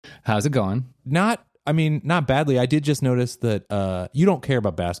How's it going? Not badly. I did just notice that you don't care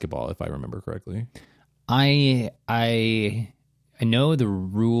about basketball, if I remember correctly. I know the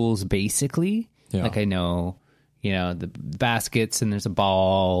rules basically. Yeah. Like I know, the baskets and there's a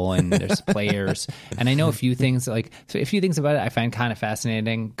ball and there's players. And I know a few things about it I find kind of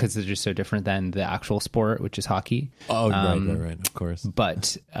fascinating because they're just so different than the actual sport, which is hockey. Oh, right, of course.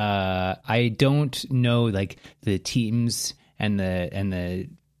 But I don't know like the teams and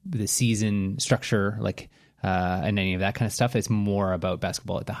the season structure, and any of that kind of stuff. It's more about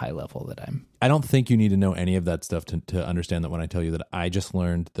basketball at the high level that I don't think you need to know any of that stuff to understand that when I tell you that I just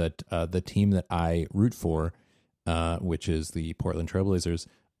learned that the team that I root for, which is the Portland Trailblazers,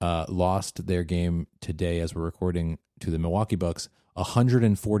 lost their game today as we're recording to the Milwaukee Bucks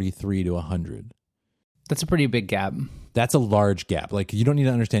 143-100. That's a pretty big gap. That's a large gap. Like, you don't need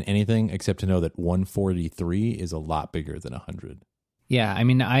to understand anything except to know that 143 is a lot bigger than 100. Yeah, I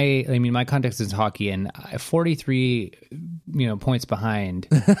mean, my context is hockey, and 43, points behind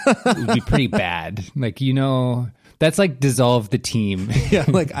would be pretty bad. Like, that's like dissolve the team. Yeah,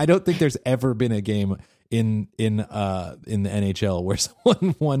 like I don't think there's ever been a game in the NHL where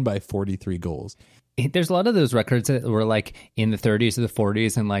someone won by 43 goals. There's a lot of those records that were like in the 30s or the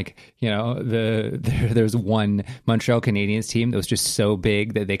 40s, and there's one Montreal Canadiens team that was just so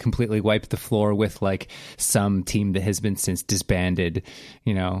big that they completely wiped the floor with like some team that has been since disbanded,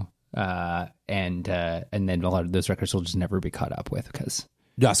 and then a lot of those records will just never be caught up with because.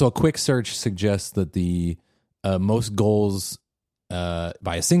 Yeah, so a quick search suggests that the most goals by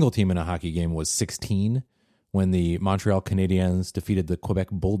a single team in a hockey game was 16. When the Montreal Canadiens defeated the Quebec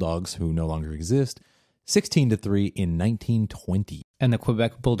Bulldogs, who no longer exist, 16-3 in 1920. And the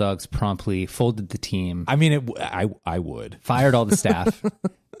Quebec Bulldogs promptly folded the team. I mean, I would. Fired all the staff.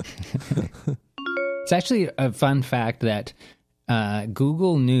 It's actually a fun fact that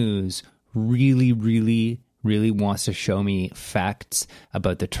Google News really, really, really wants to show me facts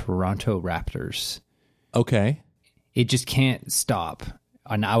about the Toronto Raptors. Okay. It just can't stop.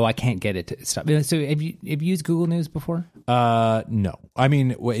 Now I can't get it to stop. So have you used Google News before? No. I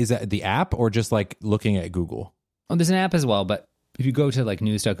mean, is that the app or just like looking at Google? Oh, there's an app as well, but if you go to like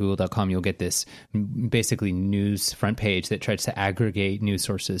news.google.com, you'll get this basically news front page that tries to aggregate news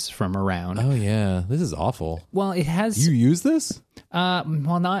sources from around. Oh yeah, this is awful. Well, it has. You use this?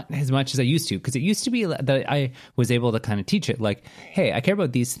 Well, not as much as I used to, because it used to be that I was able to kind of teach it like, hey, I care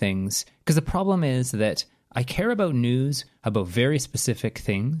about these things, because the problem is that I care about news about very specific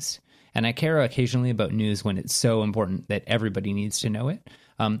things, and I care occasionally about news when it's so important that everybody needs to know it.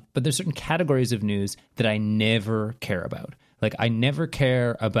 But there's certain categories of news that I never care about. Like, I never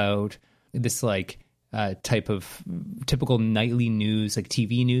care about this like type of typical nightly news, like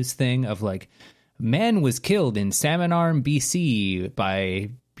TV news thing of like, man was killed in Salmon Arm, BC by,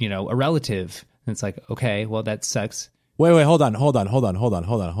 a relative. And it's like, okay, well, that sucks. Wait, hold on.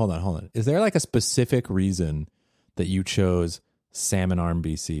 Is there like a specific reason that you chose Salmon Arm,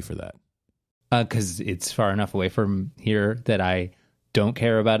 BC for that? Because it's far enough away from here that I don't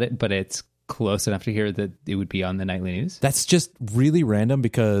care about it, but it's close enough to here that it would be on the nightly news. That's just really random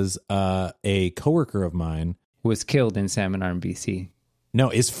because a coworker of mine was killed in Salmon Arm, BC.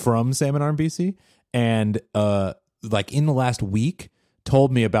 No, is from Salmon Arm, BC, and like in the last week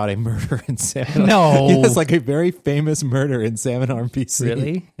told me about a murder in Salmon Arm. No. Yes, like a very famous murder in Salmon Arm, BC.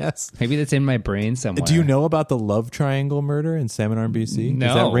 Really? Yes. Maybe that's in my brain somewhere. Do you know about the Love Triangle murder in Salmon Arm, BC? No.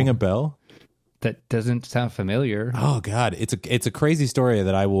 Does that ring a bell? That doesn't sound familiar. Oh God, it's a crazy story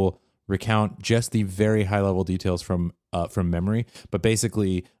that I will recount just the very high level details from memory. But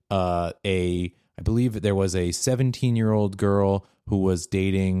basically, I believe there was a 17-year-old girl who was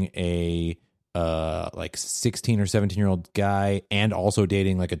dating a like 16 or 17-year-old guy, and also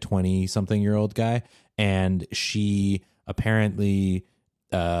dating like a 20-something-year-old guy, and she apparently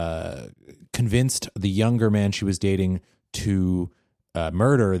convinced the younger man she was dating to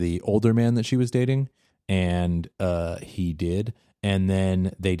murder the older man that she was dating, and he did. And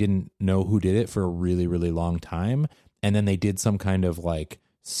then they didn't know who did it for a really, really long time, and then they did some kind of like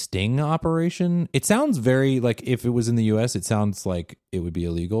sting operation. It sounds very like, if it was in the US, it sounds like it would be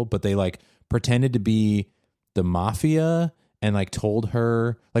illegal, but they like pretended to be the mafia and like told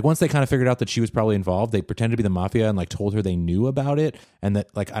her, like, once they kind of figured out that she was probably involved, they pretended to be the mafia and like told her they knew about it, and that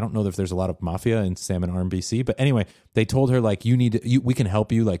like, I don't know if there's a lot of mafia in Salmon Arm, BC, but anyway, they told her like, we can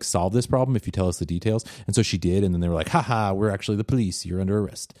help you like solve this problem if you tell us the details. And so she did, and then they were like, haha, we're actually the police, you're under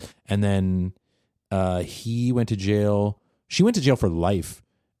arrest. And then he went to jail. She went to jail for life,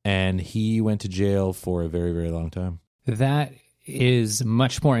 and he went to jail for a very, very long time. That is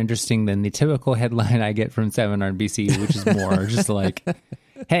much more interesting than the typical headline I get from Salmon Arm, BC, which is more just like,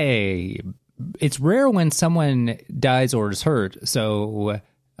 hey, it's rare when someone dies or is hurt, so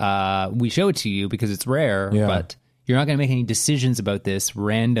we show it to you because it's rare, Yeah. but you're not going to make any decisions about this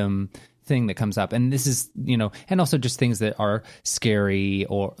random thing that comes up. And this is, and also just things that are scary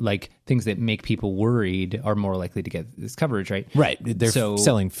or like things that make people worried are more likely to get this coverage, right? Right. They're So-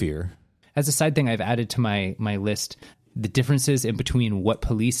 selling fear. As a side thing, I've added to my list the differences in between what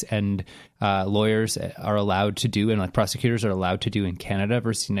police and lawyers are allowed to do and like prosecutors are allowed to do in Canada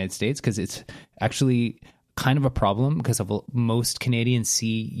versus the United States, because it's actually kind of a problem because of most Canadians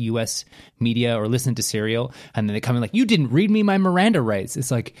see U.S. media or listen to Serial and then they come in like, you didn't read me my Miranda rights.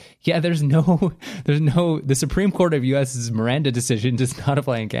 It's like, yeah, there's no, the Supreme Court of U.S.'s Miranda decision does not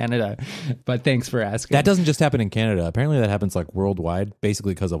apply in Canada. But thanks for asking. That doesn't just happen in Canada. Apparently that happens like worldwide,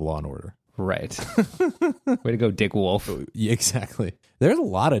 basically because of Law and Order. Right. Way to go, Dick Wolf. Yeah, exactly. There's a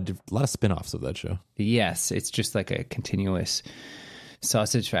lot of spin-offs of that show. Yes, it's just like a continuous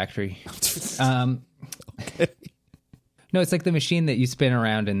sausage factory. No, it's like the machine that you spin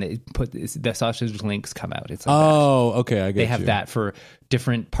around and they put the sausage links come out. It's like Oh, okay, I get they have you. that for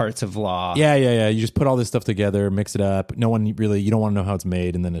different parts of law. Yeah. You just put all this stuff together, mix it up. No one really, you don't want to know how it's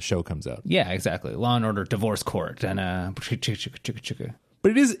made, and then a show comes out. Yeah, exactly. Law and Order, Divorce Court, and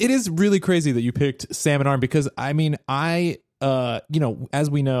But it is really crazy that you picked Salmon Arm because I mean as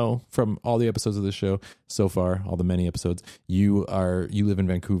we know from all the episodes of the show so far, all the many episodes, you live in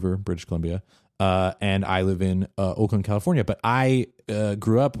Vancouver, British Columbia, and I live in Oakland, California. But I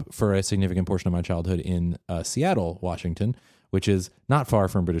grew up for a significant portion of my childhood in Seattle, Washington, which is not far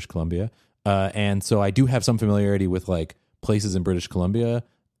from British Columbia, and so I do have some familiarity with like places in British Columbia,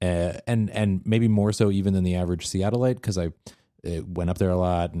 and maybe more so even than the average Seattleite because I went up there a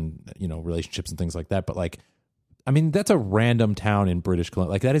lot and relationships and things like that. But like, I mean, that's a random town in British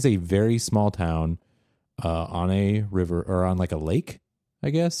Columbia. Like that is a very small town on a river or on like a lake, I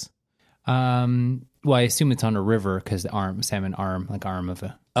guess. Well, I assume it's on a river because the salmon arm, like arm of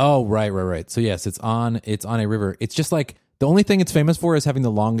a. Oh, right. So yes, it's on a river. It's just like the only thing it's famous for is having the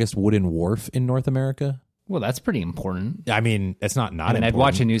longest wooden wharf in North America. Well, that's pretty important. I mean, it's not important. I'd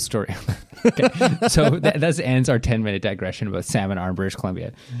watch a news story. Okay. So that ends our 10-minute digression about Salmon Arm, British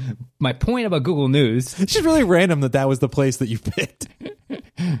Columbia. My point about Google News. It's just really random that was the place that you picked.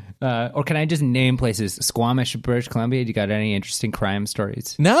 Or can I just name places? Squamish, British Columbia. Do you got any interesting crime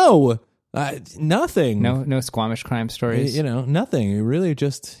stories? No, nothing. No Squamish crime stories. Nothing. You really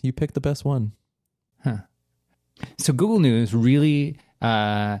you picked the best one. So Google News really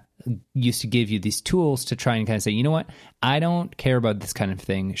used to give you these tools to try and kind of say, you know what? I don't care about this kind of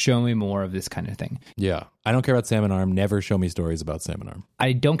thing. Show me more of this kind of thing. Yeah. I don't care about Salmon Arm. Never show me stories about Salmon Arm.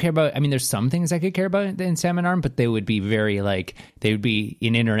 I don't care about, there's some things I could care about in Salmon Arm, but they would be they would be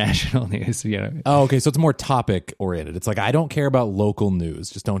in international news, Oh, okay. So it's more topic oriented. It's like, I don't care about local news.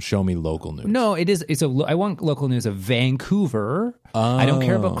 Just don't show me local news. No, I want local news of Vancouver. I don't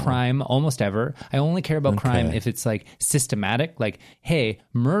care about crime almost ever. I only care about crime if it's like systematic, like, hey,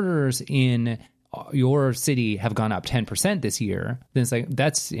 murders in your city have gone up 10% this year. Then it's like,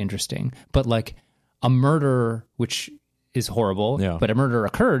 that's interesting. But like a murder, which is horrible, but a murder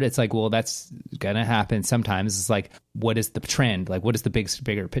occurred, it's like, well, that's gonna happen sometimes. It's like, what is the trend? Like, what is the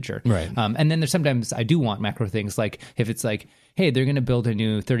bigger picture? Right. And then there's sometimes I do want macro things, like if it's like, hey, they're gonna build a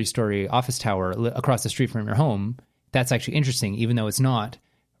new 30-story office tower across the street from your home. That's actually interesting, even though it's not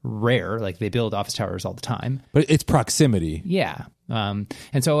rare. Like they build office towers all the time. But it's proximity. Yeah.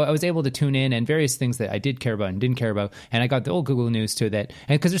 And so I was able to tune in and various things that I did care about and didn't care about. And I got the old Google News to that.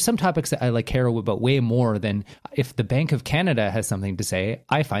 And because there's some topics that I like care about way more than if the Bank of Canada has something to say,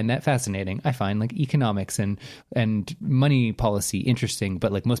 I find that fascinating. I find like economics and money policy interesting,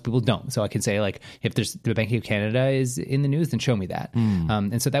 but like most people don't. So I can say like, if there's the Bank of Canada is in the news, then show me that.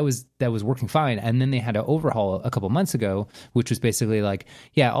 And so that was working fine. And then they had an overhaul a couple months ago, which was basically like,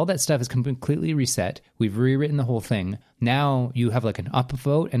 yeah, all that stuff is completely reset. We've rewritten the whole thing. Now you have like an up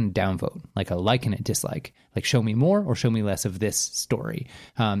vote and a down vote, like a like and a dislike, like show me more or show me less of this story.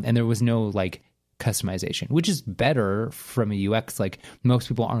 And there was no like customization, which is better from a UX. Like most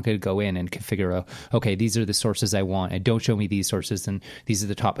people aren't going to go in and figure out, okay, these are the sources I want and don't show me these sources and these are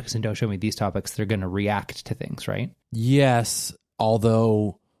the topics and don't show me these topics. They're going to react to things, right? Yes.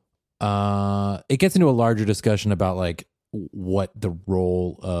 Although it gets into a larger discussion about like what the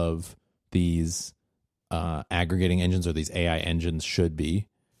role of these aggregating engines or these AI engines should be.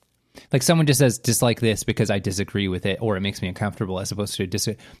 Like someone just says dislike this because I disagree with it or it makes me uncomfortable, as opposed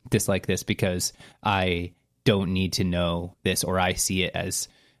to dislike this because I don't need to know this or I see it as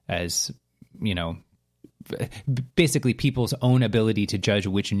basically people's own ability to judge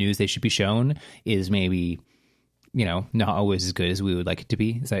which news they should be shown is maybe not always as good as we would like it to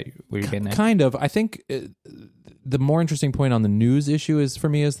be. Is that where you're getting at? Kind of. I think the more interesting point on the news issue is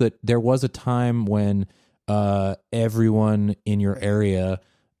that there was a time when everyone in your area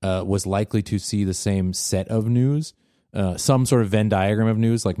was likely to see the same set of news, some sort of Venn diagram of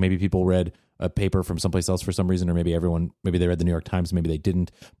news. Like maybe people read a paper from someplace else for some reason, or maybe they read the New York Times, maybe they didn't.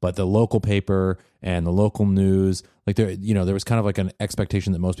 But the local paper and the local news, like there was kind of like an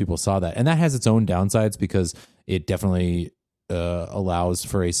expectation that most people saw that, and that has its own downsides because it definitely allows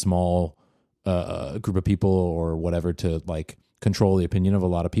for a small group of people or whatever to like control the opinion of a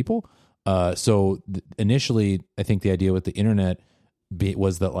lot of people. So initially, I think the idea with the internet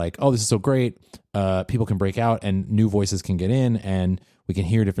was that like, oh, this is so great. People can break out and new voices can get in and we can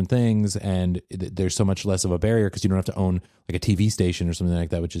hear different things. And there's so much less of a barrier because you don't have to own like a TV station or something like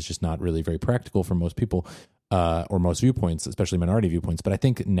that, which is just not really very practical for most people or most viewpoints, especially minority viewpoints. But I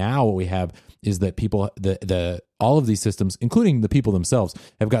think now what we have is that people, all of these systems, including the people themselves,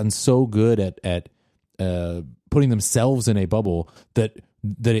 have gotten so good at putting themselves in a bubble that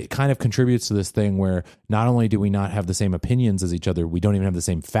it kind of contributes to this thing where not only do we not have the same opinions as each other, we don't even have the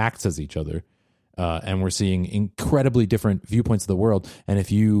same facts as each other. And we're seeing incredibly different viewpoints of the world. And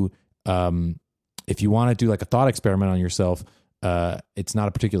if you want to do like a thought experiment on yourself, it's not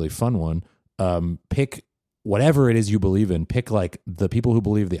a particularly fun one. Pick whatever it is you believe in, pick like the people who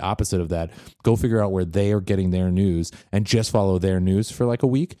believe the opposite of that, go figure out where they are getting their news and just follow their news for like a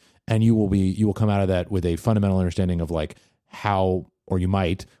week. And you will come out of that with a fundamental understanding of like how, or you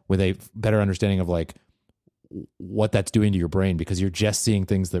might with a better understanding of like what that's doing to your brain, because you're just seeing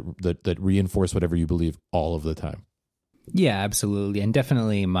things that reinforce whatever you believe all of the time. Yeah, absolutely. And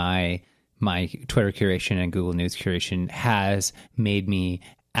definitely my Twitter curation and Google News curation has made me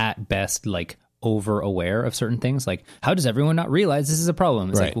at best like over aware of certain things. Like, how does everyone not realize this is a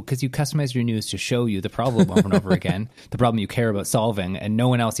problem? It's right. like, well, because you customize your news to show you the problem over and over again, the problem you care about solving, and no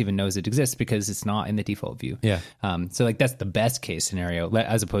one else even knows it exists because it's not in the default view. Yeah. So like that's the best case scenario,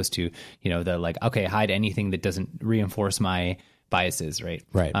 as opposed to, the like, okay, hide anything that doesn't reinforce my biases. Right.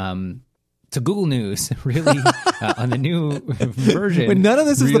 Right. So Google News really on the new version. But none of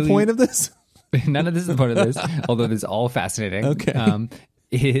this is the point of this. None of this is the point of this, although this is all fascinating. Okay.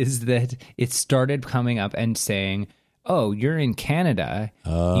 Is that it started coming up and saying, oh, you're in Canada.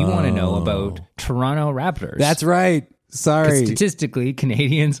 You want to know about Toronto Raptors. That's right. Sorry. Statistically,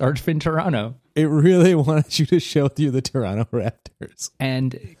 Canadians are in Toronto. It really wanted you to show you the Toronto Raptors.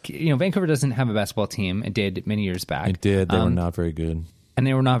 And, Vancouver doesn't have a basketball team. It did many years back. It did. They were not very good. And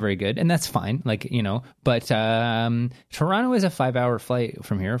they were not very good. And that's fine. Like, but Toronto is a 5-hour flight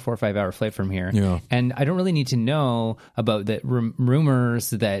from here, 4 or 5 hour flight from here. Yeah. And I don't really need to know about the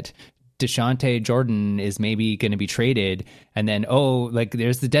rumors that DeShante Jordan is maybe going to be traded. And then,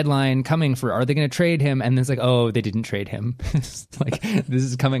 there's the deadline coming for, are they going to trade him? And then it's like, oh, they didn't trade him. Like, this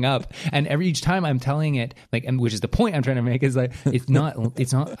is coming up. And each time I'm telling it, like, and which is the point I'm trying to make, is like, it's not,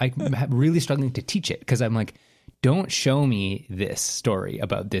 I'm really struggling to teach it because I'm like, don't show me this story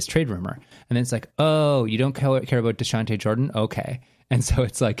about this trade rumor. And then it's like, oh, you don't care about DeShante Jordan? Okay. And so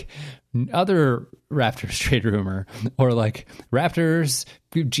it's like other Raptors trade rumor or like Raptors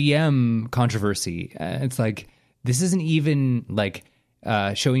GM controversy. It's like, this isn't even like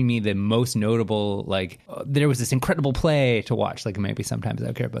showing me the most notable, like there was this incredible play to watch. Like maybe sometimes I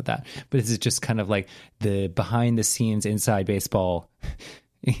don't care about that, but this is just kind of like the behind the scenes inside baseball,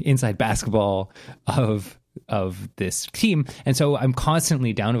 inside basketball of this team. And so I'm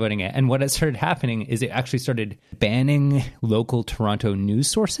constantly downvoting it. And what has started happening is it actually started banning local Toronto news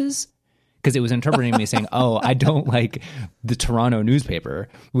sources because it was interpreting me saying, oh, I don't like the Toronto newspaper,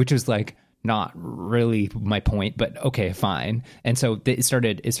 which was like not really my point, but okay, fine. And so it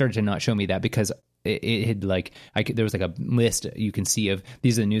started to not show me that because it had like, there was like a list you can see of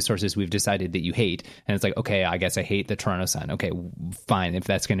these are the news sources we've decided that you hate. And it's like, okay, I guess I hate the Toronto Sun. Okay, fine. If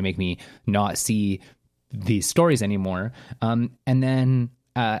that's going to make me not see these stories anymore. And then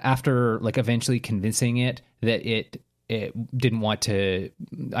after like eventually convincing it that I didn't want to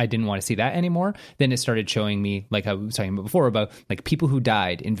see that anymore, then it started showing me, like I was talking about before, about like people who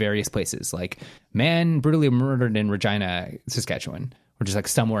died in various places, like man brutally murdered in Regina, Saskatchewan, or just like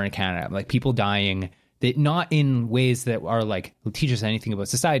somewhere in Canada, like people dying, that not in ways that are like teach us anything about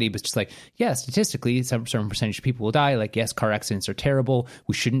society, but just like, yeah, statistically, some certain percentage of people will die. Like, yes, car accidents are terrible.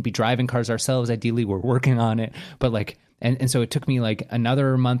 We shouldn't be driving cars ourselves. Ideally, we're working on it. But like, and so it took me like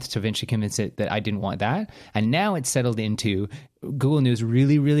another month to eventually convince it that I didn't want that. And now it's settled into Google News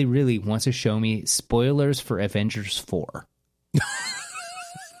really, really, really wants to show me spoilers for Avengers 4.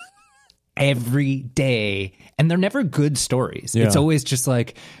 Every day. And they're never good stories. Yeah. It's always just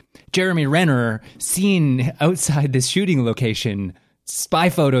like Jeremy Renner seen outside this shooting location, spy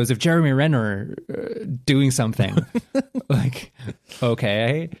photos of Jeremy Renner doing something. Like,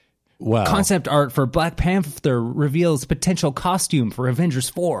 okay. Wow. Concept art for Black Panther reveals potential costume for Avengers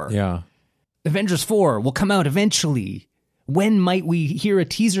 4. Yeah. Avengers 4 will come out eventually. When might we hear a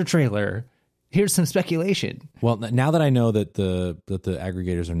teaser trailer? Here's some speculation. Well, now that I know that the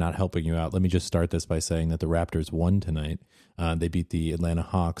aggregators are not helping you out, let me just start this by saying that the Raptors won tonight. They beat the Atlanta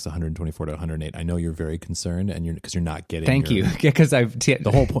Hawks 124-108. I know you're very concerned, and because you're not getting. Thank you, because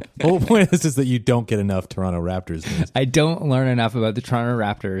the whole point of this is that you don't get enough Toronto Raptors news. I don't learn enough about the Toronto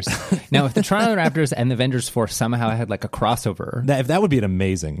Raptors. Now, if the Toronto Raptors and the Avengers 4 somehow had like a crossover, if that would be an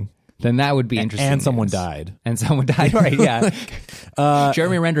amazing. Then that would be interesting. And someone died. And someone died, right? Yeah.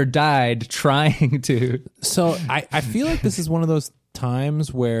 Jeremy Renner died trying to. So I feel like this is one of those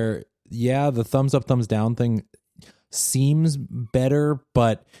times where, yeah, the thumbs up, thumbs down thing seems better,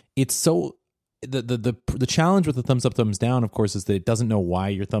 but it's so the challenge with the thumbs up, thumbs down, of course, is that it doesn't know why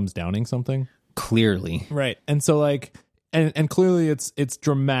you're thumbs downing something. Clearly, right? And so like, and clearly it's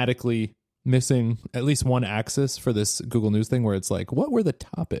dramatically missing at least one axis for this Google News thing, where it's like, what were the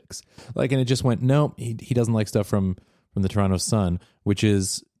topics? Like, and it just went, no, he doesn't like stuff from the Toronto Sun, which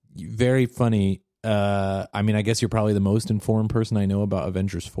is very funny. I mean, I guess you're probably the most informed person I know about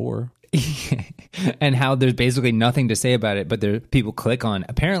Avengers 4. And how there's basically nothing to say about it, but people click on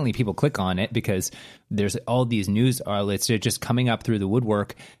it because there's all these news outlets just coming up through the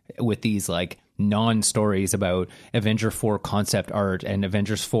woodwork with these like non-stories about Avenger 4 concept art and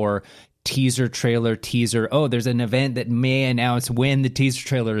Avengers 4 teaser trailer. Oh, there's an event that may announce when the teaser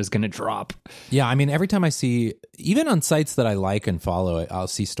trailer is going to drop. Yeah, I mean, every time I see, even on sites that I like and follow, I'll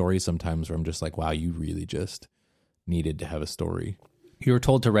see stories sometimes where I'm just like, wow, you really just needed to have a story. You were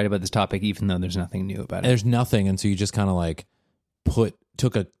told to write about this topic even though there's nothing new about it. There's nothing, and so you just kind of like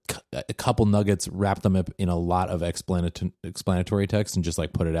took a couple nuggets, wrapped them up in a lot of explanatory text, and just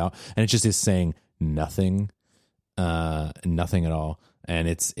like put it out, and it just is saying nothing at all. And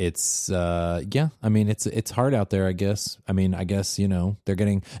it's yeah, I mean, it's hard out there, I guess. I mean, I guess, you know, they're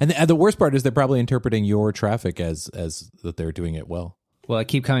getting, and the worst part is they're probably interpreting your traffic as that they're doing it well. Well, I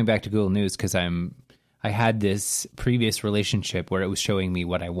keep coming back to Google News because I had this previous relationship where it was showing me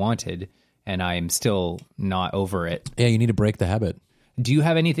what I wanted, and I'm still not over it. Yeah, you need to break the habit. Do you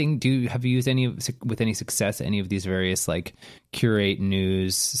have anything? Have you used with any success any of these various like curate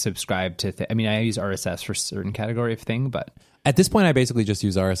news, subscribe to? I mean, I use RSS for a certain category of thing, but at this point, I basically just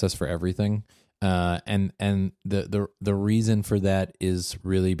use RSS for everything, and the reason for that is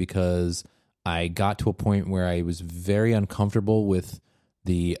really because I got to a point where I was very uncomfortable with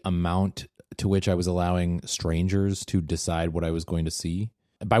the amount to which I was allowing strangers to decide what I was going to see.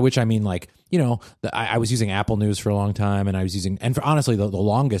 By which I mean, like, you know, I was using Apple News for a long time, and I was using, and honestly, the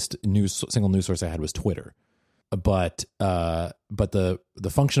longest single news source I had was Twitter. But the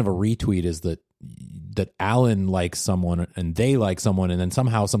function of a retweet is that Alan likes someone and they like someone, and then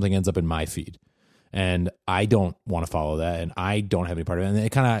somehow something ends up in my feed, and I don't want to follow that, and I don't have any part of it. And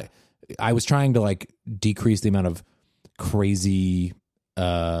it kind of, I was trying to like decrease the amount of crazy,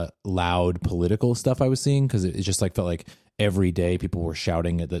 loud political stuff I was seeing, because it just like felt like every day people were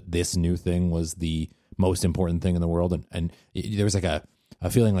shouting that this new thing was the most important thing in the world, and there was like a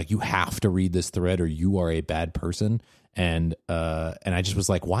feeling like you have to read this thread or you are a bad person, and I just was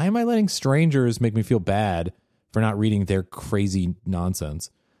like, why am I letting strangers make me feel bad for not reading their crazy nonsense?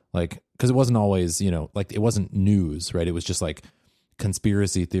 Like, because it wasn't always, you know, like it wasn't news, right? It was just like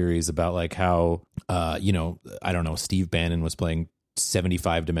conspiracy theories about like how you know, I don't know, Steve Bannon was playing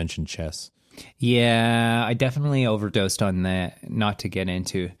 75 dimension chess. Yeah, I definitely overdosed on that. Not to get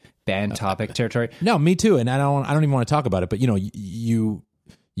into banned topic territory. No, me too. And I don't even want to talk about it. But you know,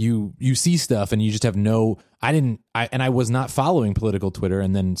 you see stuff and you just have no. I was not following political Twitter,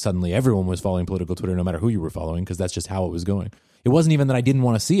 and then suddenly everyone was following political Twitter, no matter who you were following, because that's just how it was going. It wasn't even that I didn't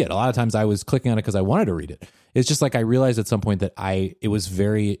want to see it. A lot of times I was clicking on it because I wanted to read it. It's just like I realized at some point that it was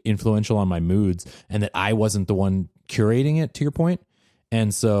very influential on my moods, and that I wasn't the one curating it. To your point.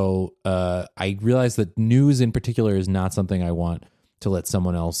 And so I realized that news in particular is not something I want to let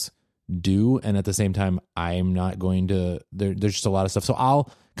someone else do. And at the same time, I'm not going to, there's just a lot of stuff. So I'll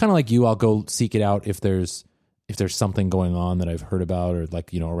kind of like you, I'll go seek it out if there's something going on that I've heard about, or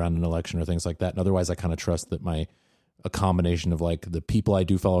like, you know, around an election or things like that. And otherwise I kind of trust that a combination of like the people I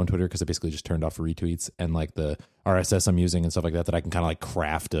do follow on Twitter, because I basically just turned off retweets, and like the RSS I'm using and stuff like that I can kind of like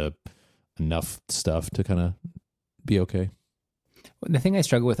craft enough stuff to kind of be okay. The thing I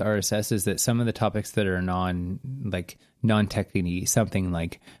struggle with RSS is that some of the topics that are non-techy, something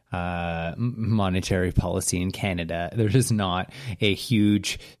like monetary policy in Canada, there's just not a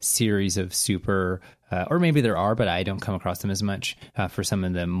huge series of super, or maybe there are, but I don't come across them as much for some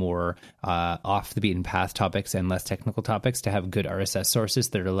of the more off the beaten path topics and less technical topics to have good RSS sources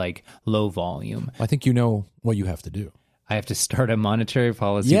that are like low volume. I think you know what you have to do. I have to start a monetary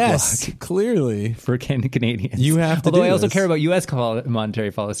policy Yes, blog clearly. for Canadians. You have to Although do I also this. care about U.S.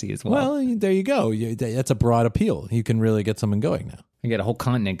 monetary policy as well. Well, there you go. That's a broad appeal. You can really get something going now. I get a whole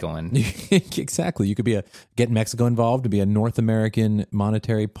continent going. Exactly. You could get Mexico involved to be a North American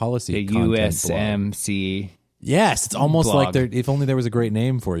monetary policy The content blog. USMC. Yes, it's almost blog. like if only there was a great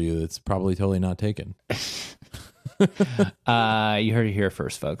name for you. It's probably totally not taken. You heard it here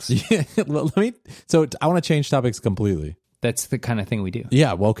first, folks. Yeah, so I want to change topics completely. That's the kind of thing we do.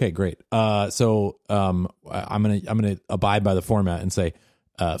 Yeah. Well. Okay. Great. So I'm gonna abide by the format and say,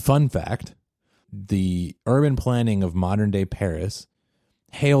 fun fact: the urban planning of modern day Paris,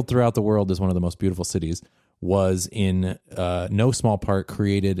 hailed throughout the world as one of the most beautiful cities, was in no small part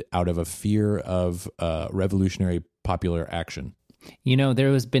created out of a fear of revolutionary popular action. You know, there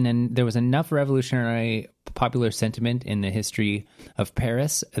was enough revolutionary popular sentiment in the history of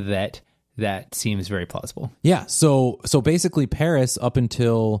Paris that seems very plausible. Yeah. So basically, Paris up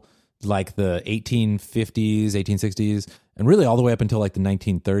until like the 1850s, 1860s, and really all the way up until like the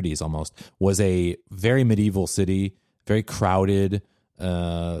 1930s almost, was a very medieval city, very crowded,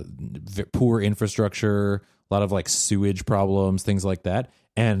 poor infrastructure, a lot of like sewage problems, things like that.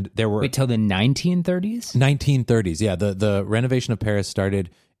 And there were... Wait till the 1930s? 1930s, yeah. The renovation of Paris started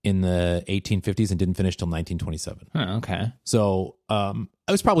in the 1850s and didn't finish till 1927. Oh, okay. So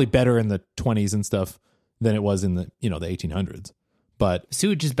it was probably better in the 20s and stuff than it was in the 1800s. But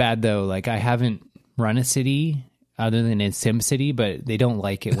Sewage is bad, though. Like, I haven't run a city other than in SimCity, but they don't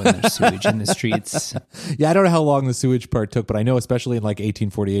like it when there's sewage in the streets. yeah, I don't know how long the sewage part took, but I know especially in like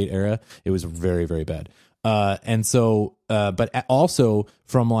 1848 era, it was very, very bad. And so, but also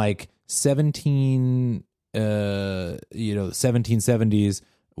from like 1770s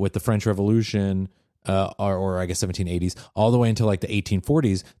with the French Revolution, or I guess 1780s, all the way until like the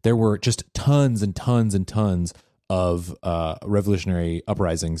 1840s, there were just tons and tons and tons of revolutionary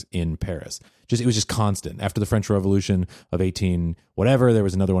uprisings in Paris. It was just constant. After the French Revolution of 18 whatever, there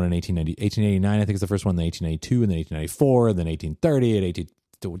was another one in 1889, I think is the first one, then 1892, and then 1894, and then 1830, and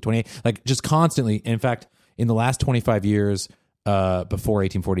 1828, like just constantly. In fact, in the last 25 years before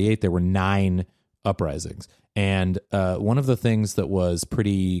 1848, there were 9 uprisings. And one of the things that was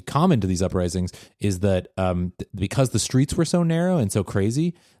pretty common to these uprisings is that because the streets were so narrow and so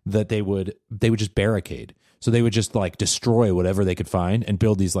crazy, that they would just barricade. So they would just like destroy whatever they could find and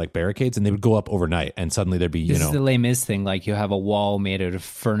build these like barricades, and they would go up overnight, and suddenly there'd be This is the Les Mis thing, like you have a wall made out of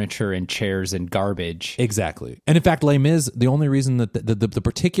furniture and chairs and garbage. Exactly. And in fact, Les Mis, the only reason that the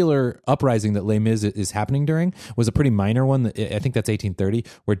particular uprising that Les Mis is happening during was a pretty minor one. I think that's 1830,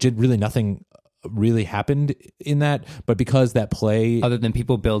 where nothing really happened in that, but because that play, other than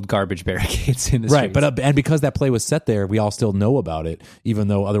people build garbage barricades in the right, streets. but and because that play was set there, we all still know about it, even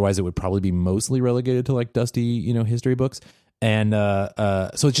though otherwise it would probably be mostly relegated to like dusty, history books. And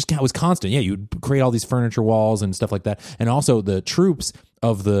so it was constant. Yeah, you'd create all these furniture walls and stuff like that, and also the troops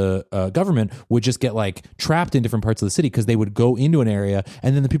of the government would just get like trapped in different parts of the city because they would go into an area,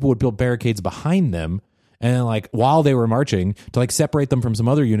 and then the people would build barricades behind them. And then, like, while they were marching to like separate them from some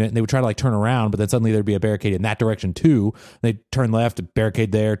other unit, and they would try to like turn around, but then suddenly there'd be a barricade in that direction too. They'd turn left,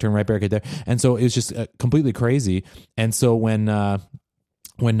 barricade there, turn right, barricade there, and so it was just completely crazy. And so when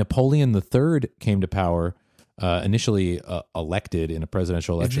Napoleon III came to power, initially elected in a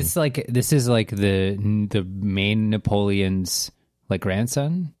presidential election, this is like the main Napoleon's like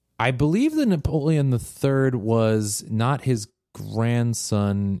grandson? I believe that Napoleon III was not his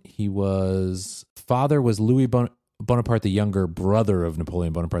grandson. Father was Louis Bonaparte, the younger brother of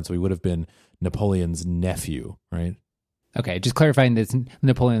Napoleon Bonaparte, so he would have been Napoleon's nephew, right? Okay, just clarifying this: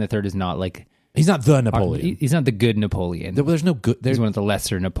 Napoleon III is not like he's not the Napoleon. He's not the good Napoleon. There's no good. He's one of the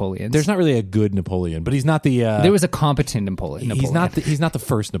lesser Napoleons. There's not really a good Napoleon, but he's not the. There was a competent Napoleon. He's not the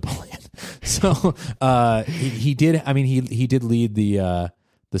first Napoleon. So he did. I mean, he did lead the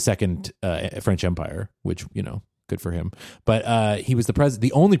second French Empire, which good for him. But he was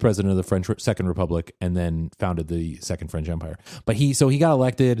the only president of the French Second Republic, and then founded the Second French Empire. But he got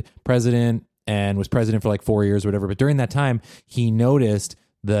elected president and was president for like 4 years or whatever. But during that time, he noticed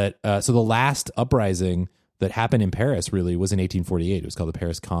that so the last uprising that happened in Paris really was in 1848. It was called the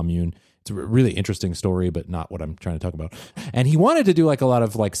Paris Commune. It's a really interesting story, but not what I'm trying to talk about. And he wanted to do like a lot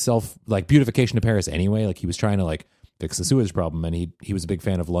of like beautification of Paris anyway. Like he was trying to like fix the sewage problem. And he was a big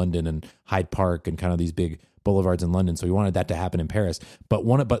fan of London and Hyde Park and kind of these big boulevards in London. So he wanted that to happen in Paris.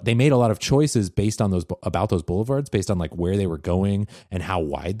 But they made a lot of choices based on those boulevards, based on like where they were going and how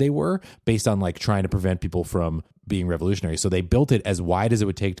wide they were, based on like trying to prevent people from being revolutionary. So they built it as wide as it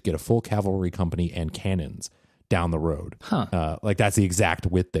would take to get a full cavalry company and cannons down the road. Like that's the exact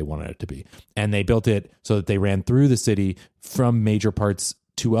width they wanted it to be. And they built it so that they ran through the city from major parts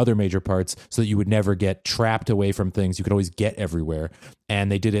to other major parts so that you would never get trapped away from things. You could always get everywhere.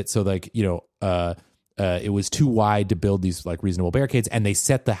 And they did it so like, it was too wide to build these like reasonable barricades, and they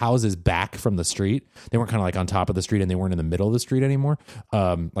set the houses back from the street. They weren't kind of like on top of the street and they weren't in the middle of the street anymore.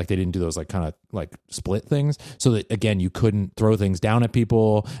 Like they didn't do those like kind of like split things, so that again, you couldn't throw things down at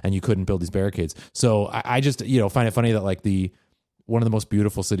people and you couldn't build these barricades. So I just, find it funny that like one of the most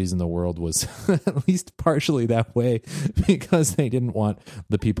beautiful cities in the world was at least partially that way because they didn't want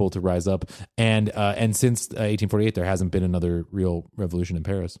the people to rise up. And since 1848, there hasn't been another real revolution in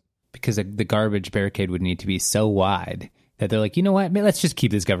Paris. Because the garbage barricade would need to be so wide that they're like, you know what? Let's just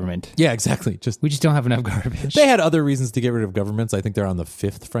keep this government. Yeah, exactly. We just don't have enough garbage. They had other reasons to get rid of governments. I think they're on the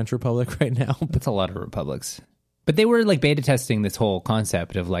 5th French Republic right now. That's a lot of republics. But they were like beta testing this whole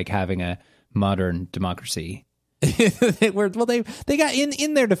concept of like having a modern democracy. They got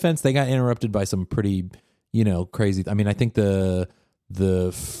in their defense, they got interrupted by some pretty, crazy. I mean, I think the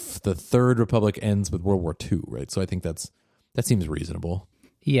Third Republic ends with World War II, right? So I think that seems reasonable.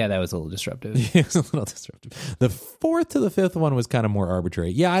 Yeah, that was a little disruptive. It was a little disruptive. The 4th to the 5th one was kind of more arbitrary.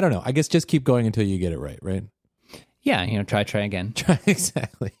 Yeah, I don't know. I guess just keep going until you get it right? Yeah, try again.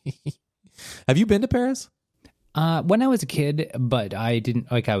 Exactly. Have you been to Paris? When I was a kid, but I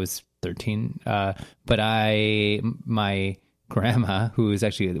didn't, like I was 13, but my grandma, who was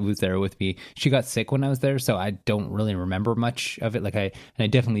there with me, she got sick when I was there, so I don't really remember much of it. I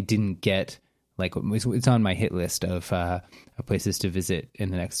definitely didn't get, like, it's on my hit list of places to visit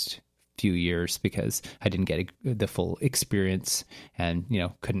in the next few years because I didn't get the full experience and,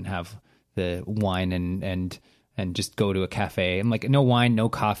 couldn't have the wine and just go to a cafe. I'm like, no wine, no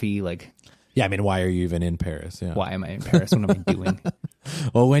coffee, like... Yeah, I mean, why are you even in Paris? Yeah. Why am I in Paris? What am I doing?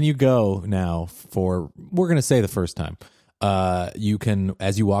 Well, when you go now we're going to say the first time, you can,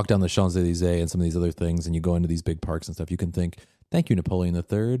 as you walk down the Champs-Elysees and some of these other things and you go into these big parks and stuff, you can think, thank you, Napoleon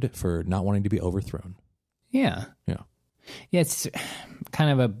III, for not wanting to be overthrown. Yeah. Yeah. Yeah, it's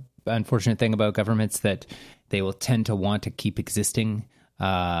kind of a unfortunate thing about governments that they will tend to want to keep existing.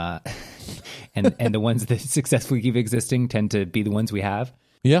 And the ones that successfully keep existing tend to be the ones we have.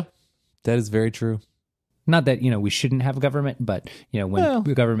 Yeah, that is very true. Not that, we shouldn't have a government, but, when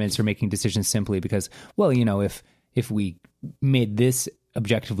governments are making decisions simply because, if we made this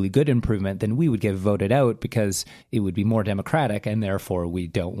objectively good improvement, then we would get voted out because it would be more democratic, and therefore we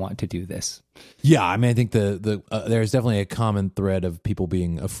don't want to do this. Yeah, I mean, I think there's definitely a common thread of people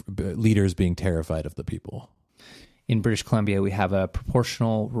leaders being terrified of the people. In British Columbia, we have a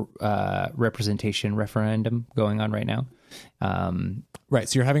proportional representation referendum going on right now. Right,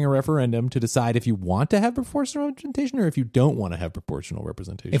 so you're having a referendum to decide if you want to have proportional representation or if you don't want to have proportional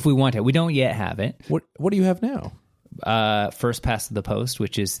representation. If we want it, we don't yet have it. What do you have now? First past the post,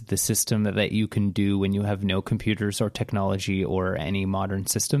 which is the system that you can do when you have no computers or technology or any modern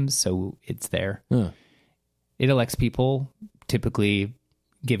systems. So it's there. Huh. It elects people, typically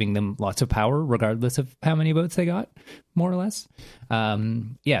giving them lots of power, regardless of how many votes they got, more or less.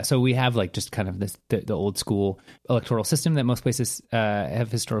 So we have like just kind of the old school electoral system that most places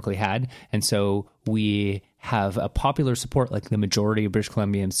have historically had. And so we have a popular support, like the majority of British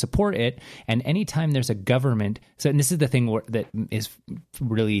Columbians support it. And anytime there's a government, and this is the thing that is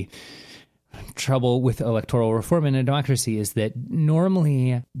really trouble with electoral reform in a democracy, is that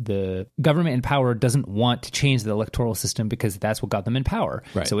normally the government in power doesn't want to change the electoral system because that's what got them in power.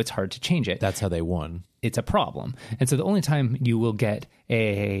 Right. So it's hard to change it. That's how they won. It's a problem. And so the only time you will get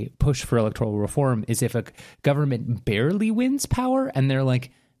a push for electoral reform is if a government barely wins power and they're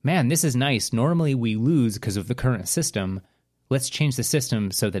like, man, this is nice. Normally we lose because of the current system. Let's change the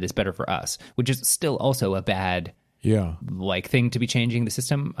system so that it's better for us, which is still also a bad thing to be changing the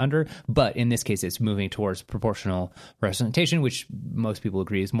system under. But in this case, it's moving towards proportional representation, which most people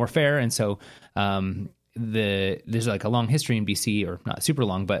agree is more fair. And so there's like a long history in BC, or not super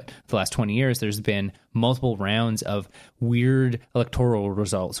long, but for the last 20 years, there's been multiple rounds of weird electoral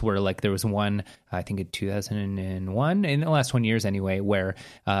results where like there was one, I think in 2001, in the last 20 years anyway, where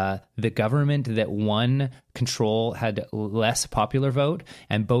the government that won control had less popular vote,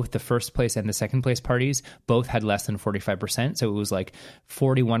 and both the first place and the second place parties both had less than 45%. So it was like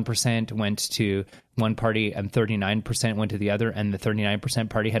 41% went to one party and 39% went to the other, and the 39%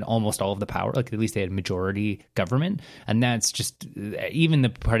 party had almost all of the power. Like, at least they had majority government, and that's just, even the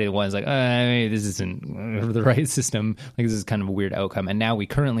party that was like, this isn't the right system. Like, this is kind of a weird outcome. And now we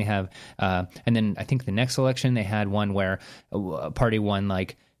currently have, and then I think the next election they had one where a party won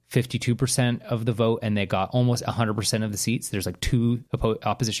like 52% of the vote, and they got almost 100% of the seats. There's like 2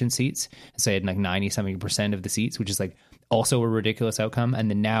 opposition seats, so they had like 90-something% of the seats, which is like also a ridiculous outcome. And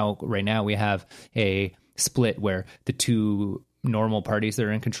then right now we have a split where the 2 normal parties that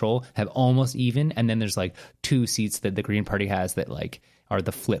are in control have almost even, and then there's like 2 seats that the Green Party has that like are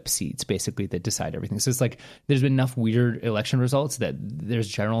the flip seats, basically, that decide everything. So it's like there's been enough weird election results that there's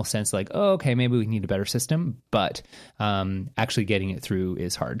general sense like, oh, okay, maybe we need a better system. But actually getting it through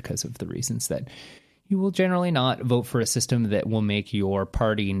is hard because of the reasons that you will generally not vote for a system that will make your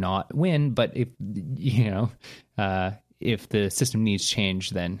party not win. But if, if the system needs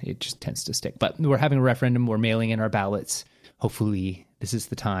change, then it just tends to stick. But we're having a referendum. We're mailing in our ballots. Hopefully this is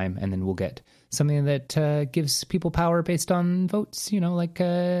the time, and then we'll get something that gives people power based on votes, like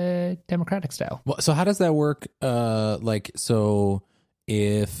democratic style. Well, so how does that work? So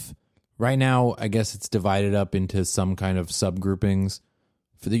if right now, I guess it's divided up into some kind of subgroupings.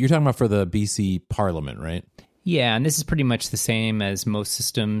 You're talking about for the BC Parliament, right? Yeah, and this is pretty much the same as most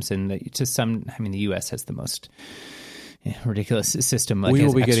systems, and the U.S. has the most ridiculous system. Like, we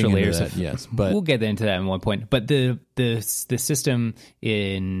will be extra getting layers into that, yes, but we'll get into that at one point. But the system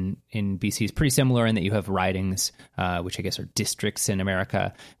in BC is pretty similar in that you have ridings, which I guess are districts in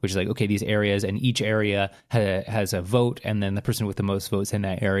America, which is like, okay, these areas, and each area has a vote, and then the person with the most votes in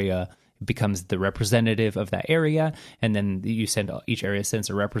that area becomes the representative of that area, and then each area sends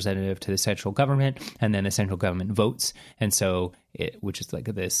a representative to the central government, and then the central government votes. And so which is like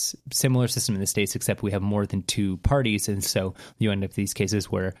this similar system in the States, except we have more than 2 parties, and so you end up with these cases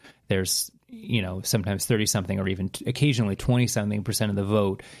where there's sometimes 30-something or even occasionally 20-something% of the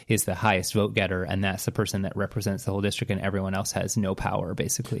vote is the highest vote getter, and that's the person that represents the whole district, and everyone else has no power,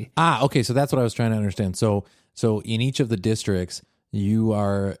 basically. Okay, so that's what I was trying to understand. So in each of the districts,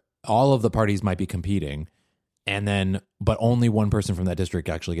 all of the parties might be competing, but only one person from that district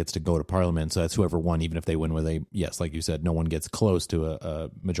actually gets to go to Parliament. So that's whoever won, even if they win with like you said, no one gets close to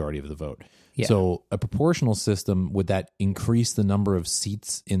a majority of the vote. Yeah. So a proportional system, would that increase the number of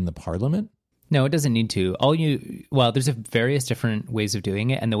seats in the Parliament? No, it doesn't need to. There's various different ways of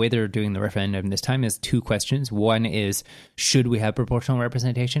doing it, and the way they're doing the referendum this time is 2 questions. One is, should we have proportional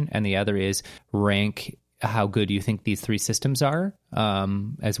representation? And the other is, rank how good you think these 3 systems are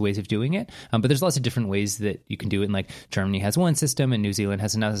as ways of doing it. But there's lots of different ways that you can do it. And like Germany has one system, and New Zealand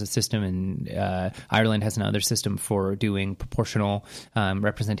has another system, and Ireland has another system for doing proportional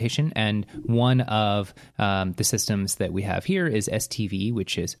representation. And one of the systems that we have here is STV,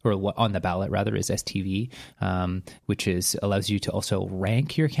 on the ballot rather, is STV, which allows you to also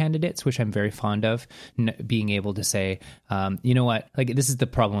rank your candidates, which I'm very fond of, being able to say, you know what, like, this is the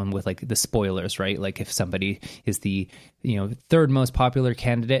problem with like the spoilers, right? Like, if somebody is the 3rd most popular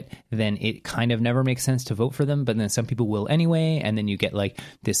candidate, then it kind of never makes sense to vote for them, but then some people will anyway, and then you get like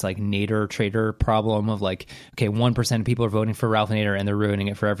this like Nader trader problem of like, okay, 1% of people are voting for Ralph Nader and they're ruining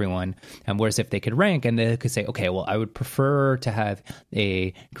it for everyone. Whereas if they could rank, and they could say, okay, well, I would prefer to have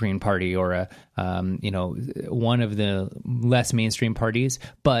a Green Party or a one of the less mainstream parties,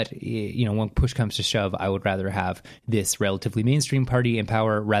 but when push comes to shove, I would rather have this relatively mainstream party in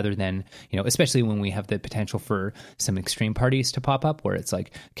power rather than, especially when we have the potential for some extreme parties to pop up where it's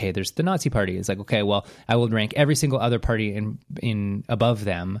like, okay, there's the Nazi party. It's like, okay, well, I will rank every single other party in above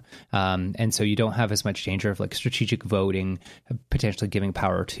them. And so you don't have as much danger of like strategic voting, potentially giving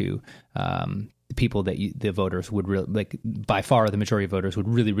power to people that the voters would really like. By far, the majority of voters would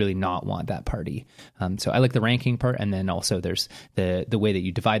really, really not want that party. So I like the ranking part, and then also there's the way that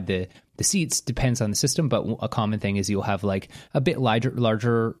you divide the seats depends on the system. But a common thing is you'll have like a bit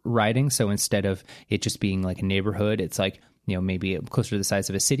larger ridings. So instead of it just being like a neighborhood, it's like, maybe closer to the size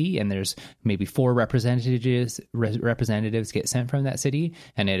of a city, and there's maybe 4 representatives get sent from that city,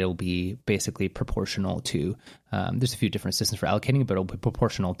 and it'll be basically proportional to. There's a few different systems for allocating, but it'll be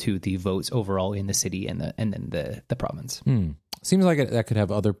proportional to the votes overall in the city and then the province. Seems like that could have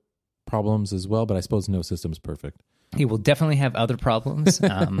other problems as well, but I suppose no system's perfect. It will definitely have other problems,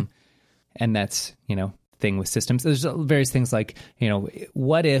 and that's thing with systems. There's various things like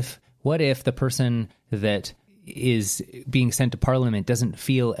what if the person that is being sent to Parliament doesn't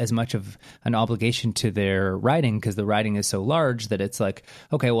feel as much of an obligation to their riding, because the riding is so large that it's like,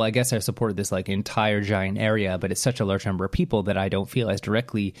 okay, well, I guess I support this like entire giant area, but it's such a large number of people that I don't feel as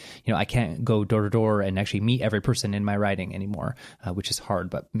directly, I can't go door to door and actually meet every person in my riding anymore, which is hard,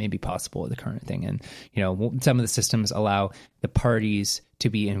 but maybe possible with the current thing. And, some of the systems allow the parties to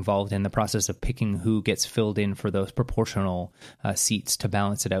be involved in the process of picking who gets filled in for those proportional seats to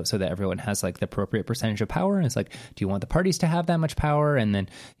balance it out so that everyone has like the appropriate percentage of power. And it's like, do you want the parties to have that much power? And then,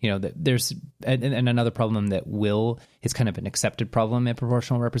 there's and another problem that is kind of an accepted problem in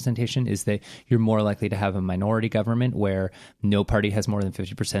proportional representation is that you're more likely to have a minority government where no party has more than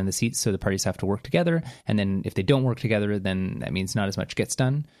 50% of the seats. So the parties have to work together. And then if they don't work together, then that means not as much gets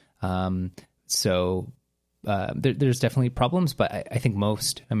done. There's definitely problems, but I think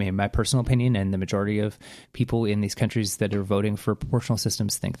my personal opinion and the majority of people in these countries that are voting for proportional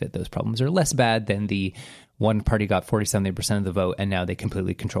systems think that those problems are less bad than the one party got 40-something% of the vote and now they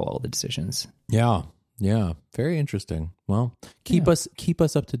completely control all the decisions. Yeah. Very interesting. Well, keep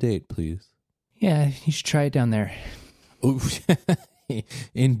us up to date, please. Yeah, you should try it down there.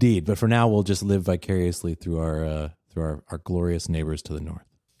 Indeed. But for now, we'll just live vicariously through our glorious neighbors to the north.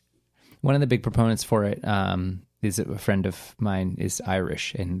 One of the big proponents for it is a friend of mine is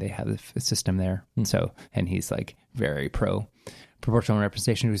Irish, and they have a system there. And he's like very pro proportional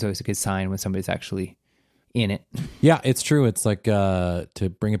representation, which is always a good sign when somebody's actually in it. Yeah, it's true. It's like,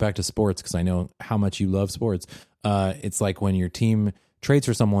 to bring it back to sports, because I know how much you love sports. It's like when your team trades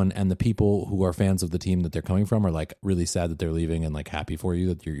for someone and the people who are fans of the team that they're coming from are like really sad that they're leaving and like happy for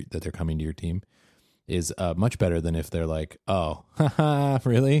you that they're coming to your team. Is much better than if they're like, oh,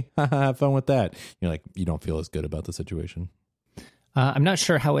 really? Have fun with that. You're like, you don't feel as good about the situation. I'm not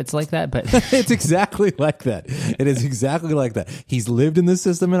sure how it's like that, but it's exactly like that. It is exactly like that. He's lived in this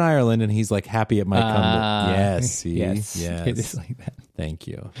system in Ireland, and he's like happy it might come to. Yes, it is like that. Thank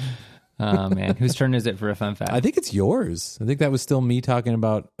you. Oh man, whose turn is it for a fun fact? I think it's yours. I think that was still me talking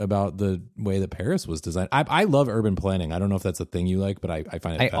about the way that Paris was designed. I love urban planning. I don't know if that's a thing you like, but I find it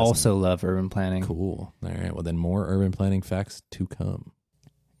fascinating. I also love urban planning. Cool. All right. Well, then more urban planning facts to come.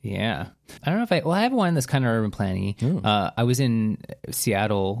 Yeah. I don't know if I have one that's kind of urban planning. I was in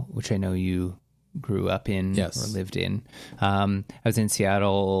Seattle, which I know you grew up in or lived in. I was in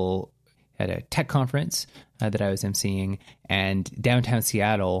Seattle at a tech conference that I was emceeing, and downtown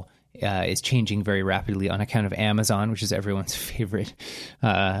Seattle is changing very rapidly on account of Amazon, which is everyone's favorite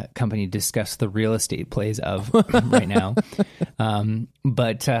company to discuss the real estate plays of right now.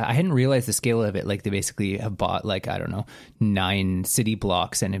 But I hadn't realized the scale of it. Like, they basically have bought 9 city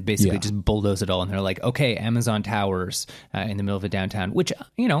blocks and have basically just bulldozed it all. And they're like, okay, Amazon towers in the middle of a downtown, which,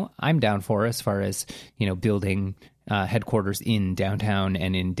 I'm down for as far as, building headquarters in downtown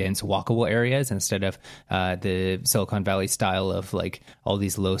and in dense walkable areas instead of the Silicon Valley style of like all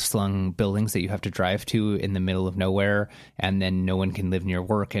these low slung buildings that you have to drive to in the middle of nowhere, and then no one can live near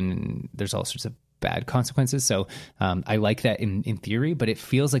work, and there's all sorts of bad consequences. So I like that in theory, but it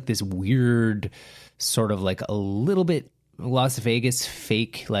feels like this weird sort of like a little bit Las Vegas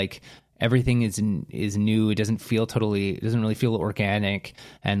fake, like everything is new. It doesn't really feel organic,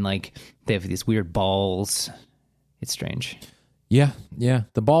 and like they have these weird balls. It's strange. Yeah.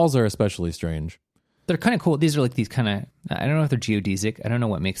 The balls are especially strange. They're kind of cool. These are like these kind of, I don't know if they're geodesic. I don't know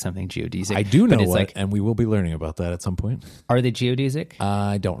what makes something geodesic. I do know what, and we will be learning about that at some point. Are they geodesic?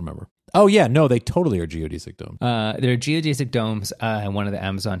 I don't remember. Oh, yeah. No, they totally are geodesic domes. They're geodesic domes in one of the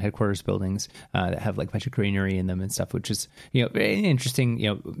Amazon headquarters buildings that have like a bunch of greenery in them and stuff, which is, very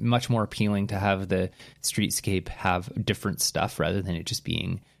interesting, much more appealing to have the streetscape have different stuff rather than it just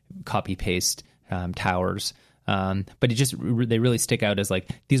being copy-paste towers. But they really stick out as like,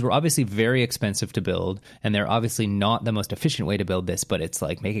 these were obviously very expensive to build, and they're obviously not the most efficient way to build this, but it's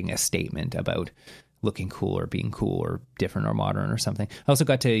like making a statement about looking cool or being cool or different or modern or something. I also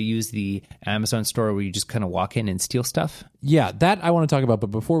got to use the Amazon store where you just kind of walk in and steal stuff. Yeah, that I want to talk about. But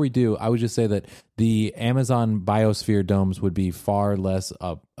before we do, I would just say that the Amazon Biosphere domes would be far less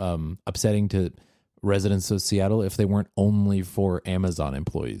upsetting to residents of Seattle if they weren't only for Amazon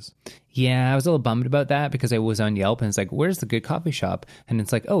employees. Yeah, I was a little bummed about that because I was on Yelp and it's like, where's the good coffee shop? And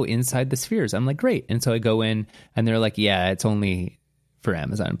it's like, oh, inside the Spheres. I'm like, great. And so I go in and they're like, yeah, it's only for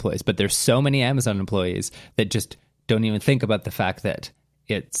Amazon employees. But there's so many Amazon employees that just don't even think about the fact that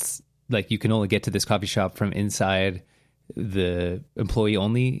it's like you can only get to this coffee shop from inside the employee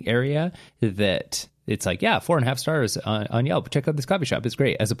only area, that it's like, yeah, 4.5 stars on Yelp. Check out this coffee shop. It's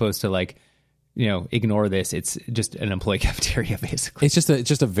great. As opposed to like, ignore this. It's just an employee cafeteria, basically. It's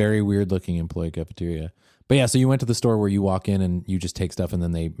just a very weird looking employee cafeteria. But yeah, so you went to the store where you walk in and you just take stuff and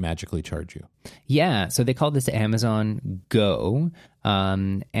then they magically charge you. Yeah, so they call this Amazon Go,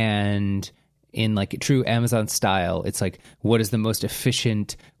 and in like true Amazon style, it's like, what is the most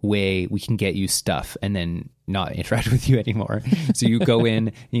efficient way we can get you stuff and then not interact with you anymore? So you go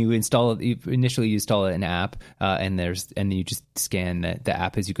in, you install it. Initially, you install an app, and then you just scan the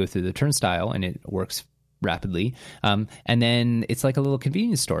app as you go through the turnstile, and it works rapidly. And then it's like a little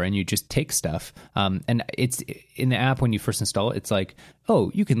convenience store, and you just take stuff. And it's in the app when you first install it, it's like, oh,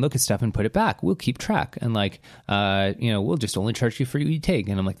 you can look at stuff and put it back. We'll keep track, and like, we'll just only charge you for what you take.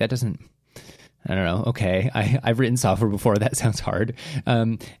 And I'm like, that doesn't. I don't know. Okay. I've written software before. That sounds hard.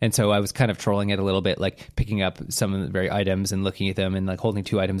 And so I was kind of trolling it a little bit, like picking up some of the very items and looking at them and like holding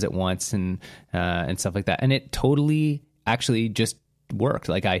 2 items at once and stuff like that. And it totally actually just worked.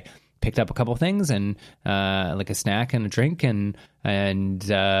 Like I picked up a couple things and like a snack and a drink and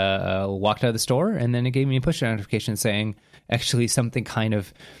walked out of the store. And then it gave me a push notification saying actually something kind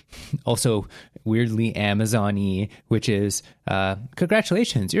of also weirdly Amazon-y, which is,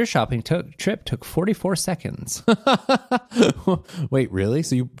 congratulations, your shopping trip took 44 seconds. Wait, really?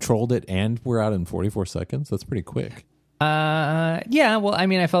 So you trolled it and we're out in 44 seconds? That's pretty quick. Yeah, well, I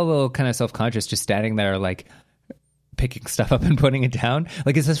mean, I felt a little kind of self-conscious just standing there, like, picking stuff up and putting it down.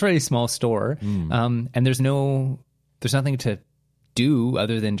 Like, it's this really small store, and there's nothing to do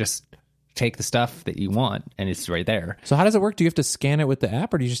other than just take the stuff that you want, and it's right there. So how does it work? Do you have to scan it with the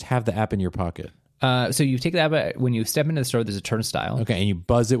app, or do you just have the app in your pocket? So you take the app, when you step into the store, there's a turnstile. Okay, and you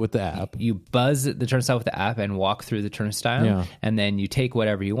buzz it with the app. You buzz the turnstile with the app and walk through the turnstile, and then you take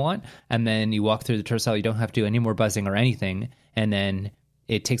whatever you want, and then you walk through the turnstile. You don't have to do any more buzzing or anything, and then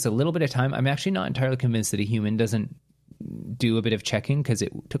it takes a little bit of time. I'm actually not entirely convinced that a human doesn't do a bit of checking, because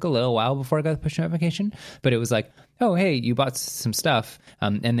it took a little while before I got the push notification, but it was like, oh, hey, you bought some stuff,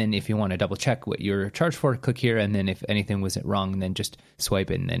 and then if you want to double check what you're charged for, click here, and then if anything was wrong, then just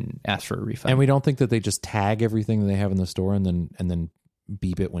swipe it and then ask for a refund. And we don't think that they just tag everything that they have in the store and then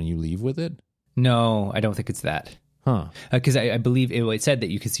beep it when you leave with it? No, I don't think it's that. Huh. Because I believe it said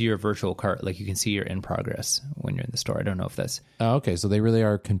that you can see your virtual cart, like you can see your in progress when you're in the store. I don't know if that's... Oh, okay, so they really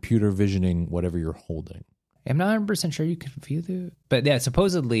are computer visioning whatever you're holding. I'm not 100% sure you can view the... But yeah,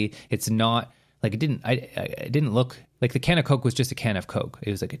 supposedly it's not... Like, it didn't look... Like, the can of Coke was just a can of Coke.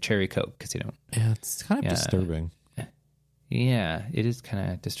 It was like a cherry Coke, because you don't... Yeah, it's kind of disturbing. Yeah, it is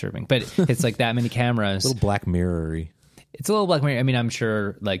kind of disturbing. But it's like that many cameras. A little Black Mirror-y. It's a little Black Mirror. I mean, I'm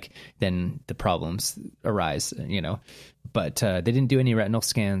sure, like, then the problems arise, But they didn't do any retinal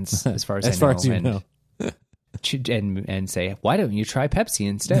scans, as far as I know. As far as you know. And say, why don't you try Pepsi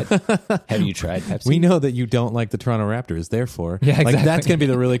instead? Have you tried Pepsi? We know that you don't like the Toronto Raptors, therefore, yeah, exactly. Like, that's gonna be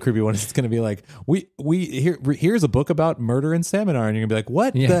the really creepy one. It's gonna be like, here's a book about murder and seminar, and you're gonna be like,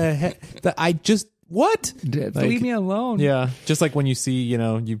 what the heck? What? Leave me alone. Yeah, just like when you see,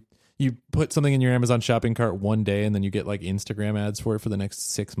 you put something in your Amazon shopping cart one day, and then you get like Instagram ads for it for the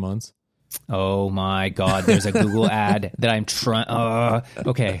next 6 months. Oh my God, there's a Google ad that I'm trying.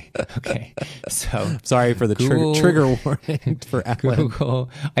 Okay. So sorry for the trigger warning for Alan. Google.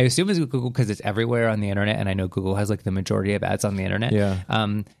 I assume it's Google because it's everywhere on the internet, and I know Google has like the majority of ads on the internet.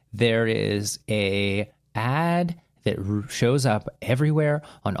 Yeah. There is a ad that shows up everywhere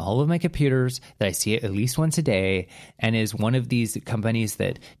on all of my computers that I see it at least once a day, and is one of these companies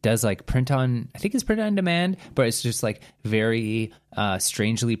that does like I think it's print on demand, but it's just like very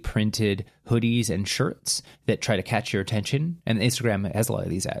strangely printed hoodies and shirts that try to catch your attention. And Instagram has a lot of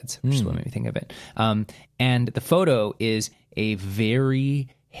these ads, which is what made me think of it. And the photo is a very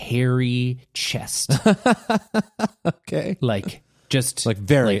hairy chest. Okay. Like... Just like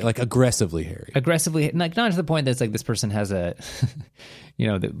very like aggressively hairy, like not to the point that's like this person has a,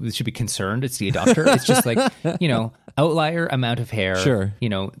 that should be concerned to see a doctor. It's just like, outlier amount of hair, sure,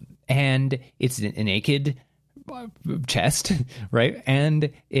 and it's a naked chest, right?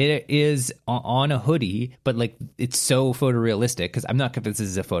 And it is on a hoodie, but like it's so photorealistic, because I'm not convinced this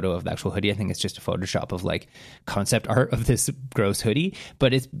is a photo of the actual hoodie. I think it's just a Photoshop of like concept art of this gross hoodie,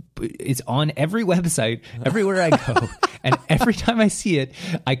 but it's on every website everywhere I go. And every time I see it,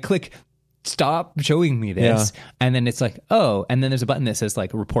 I click stop showing me this, and then it's like, oh, and then there's a button that says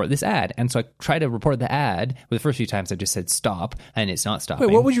like report this ad, and so I try to report the ad, but the first few times I just said stop, and it's not stopping.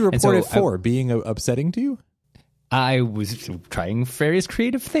 Wait, what would you report it for? Being upsetting to you? I was trying various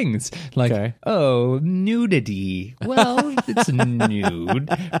creative things, like, oh, nudity. Well, it's nude,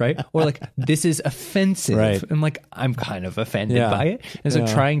 right? Or like, this is offensive. Right. And like, I'm kind of offended by it. And so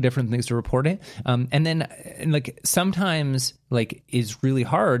trying different things to report it. And then like sometimes like is really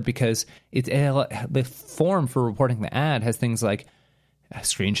hard, because the form for reporting the ad has things like, a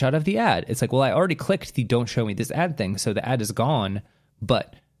screenshot of the ad. It's like, well, I already clicked the don't show me this ad thing, so the ad is gone,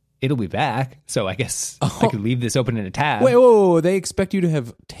 but it'll be back. So I guess I could leave this open in a tab. Wait, whoa, they expect you to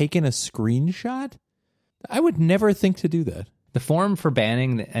have taken a screenshot? I would never think to do that. The form for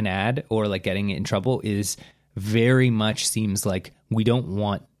banning an ad or like getting it in trouble is very much seems like we don't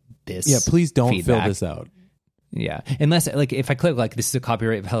want this. Yeah, please don't feedback. fill this out. Yeah, unless like if I click like this is a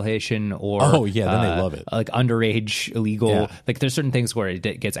copyright violation or then they love it. like underage illegal. Yeah. Like there's certain things where it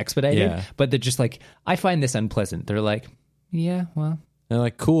gets expedited, Yeah. but they're just like I find this unpleasant. They're like, yeah, well, They're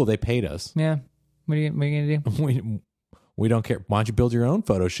like, cool, they paid us. yeah. What are you gonna do? We don't care. Why don't you build your own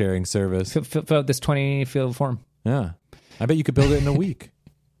photo sharing service? Fill out this 20 field form. Yeah, I bet you could build it in a week.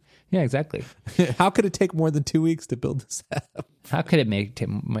 Yeah, exactly. How could it take more than 2 weeks to build this app? How could it might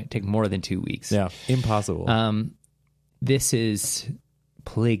take more than 2 weeks? Yeah, impossible. This is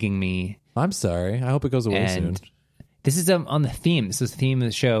plaguing me. I'm sorry. I hope it goes away soon. And this is on the theme. This is the theme of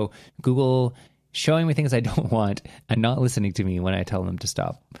the show. Google showing me things I don't want and not listening to me when I tell them to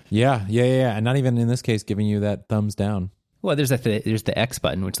stop. Yeah. And not even in this case giving you that thumbs down. Well, there's the X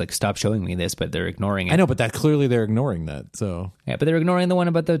button, which like stop showing me this, but they're ignoring it. I know, but that clearly they're ignoring that. So Yeah, but they're ignoring the one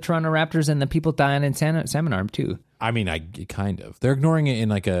about the Toronto Raptors and the people dying in Salmon Arm too. I mean, I kind of. They're ignoring it in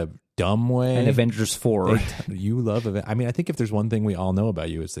like a dumb way. And Avengers 4. You love it. I mean, I think if there's one thing we all know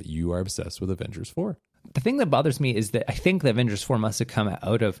about you, it's that you are obsessed with Avengers 4. The thing that bothers me is that I think the Avengers 4 must have come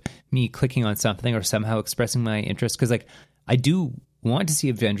out of me clicking on something or somehow expressing my interest. Because like I do want to see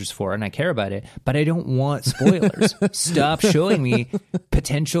Avengers 4 and I care about it, but I don't want spoilers. Stop showing me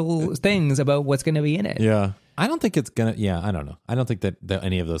potential things about what's going to be in it. Yeah. I don't think it's going to, I don't know. I don't think that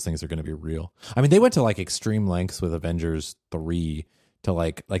any of those things are going to be real. I mean, they went to like extreme lengths with Avengers 3 to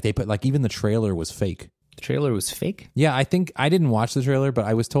like they put like even the trailer was fake. The trailer was fake? Yeah, I think I didn't watch the trailer, but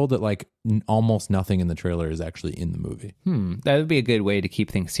I was told that like almost nothing in the trailer is actually in the movie. That would be a good way to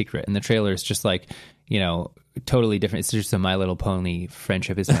keep things secret. And the trailer is just like, totally different. It's just a My Little Pony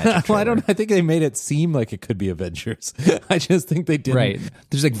friendship is magic. Well, I think they made it seem like it could be Avengers. I just think they didn't. Right.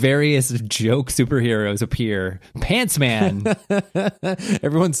 There's like various joke superheroes appear. Pants Man is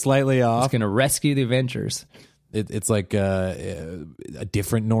Everyone's slightly off. going to rescue the Avengers. It's like a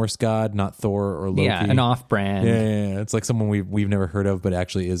different Norse god, not Thor or Loki. Yeah, an off-brand. Yeah. It's like someone we've never heard of, but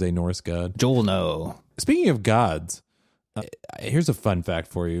actually is a Norse god. Joel No. Speaking of gods, here's a fun fact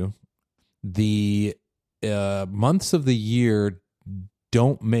for you. The months of the year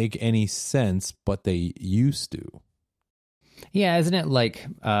don't make any sense, but they used to. Yeah, isn't it like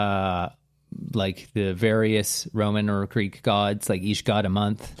the various Roman or Greek gods, like each god a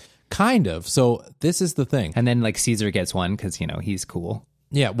month? Kind of. So this is the thing. And then like Caesar gets one because, he's cool.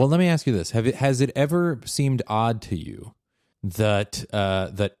 Yeah, well, let me ask you this. Has it ever seemed odd to you that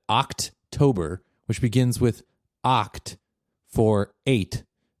that October, which begins with Oct for 8,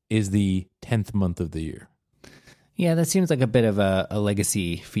 is the 10th month of the year? Yeah, that seems like a bit of a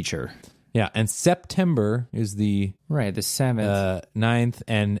legacy feature. Yeah, and September is the right, the 7th, 9th,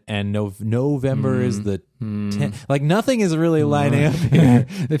 and November is the 10th. Like nothing is really lining up here.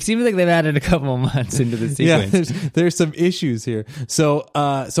 It seems like they've added a couple months into the sequence. Yeah, there's some issues here. So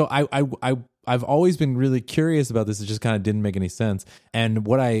I've always been really curious about this. It just kind of didn't make any sense. And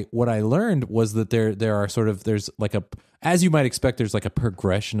what I learned was that there are there's like as you might expect, there's like a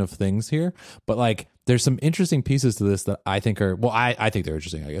progression of things here, but like there's some interesting pieces to this that I think are, well, I think they're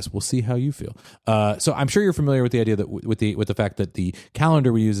interesting. I guess we'll see how you feel. So I'm sure you're familiar with the idea that with the fact that the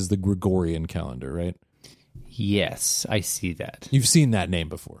calendar we use is the Gregorian calendar, right? Yes, I see that. You've seen that name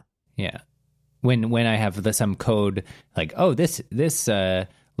before. Yeah. When I have some code like, oh, this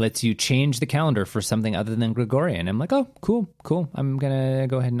lets you change the calendar for something other than Gregorian. I'm like, oh, cool. I'm going to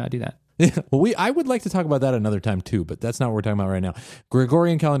go ahead and not do that. Yeah, well, I would like to talk about that another time too, but that's not what we're talking about right now.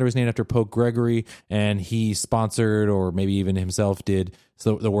 Gregorian calendar was named after Pope Gregory, and he sponsored, or maybe even himself did,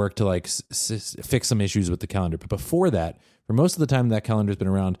 the work to like fix some issues with the calendar. But before that, for most of the time that calendar's been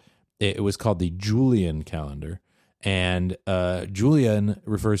around, it was called the Julian calendar, and Julian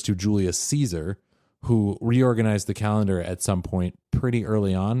refers to Julius Caesar, who reorganized the calendar at some point pretty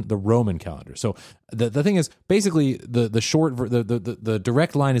early on, the Roman calendar. So the thing is, basically, the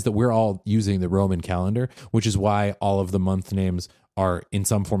direct line is that we're all using the Roman calendar, which is why all of the month names are in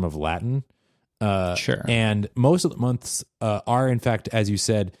some form of Latin. Sure. And most of the months are, in fact, as you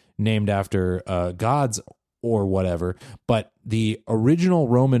said, named after gods or whatever. But the original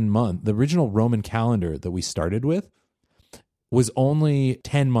Roman month, the original Roman calendar that we started with, was only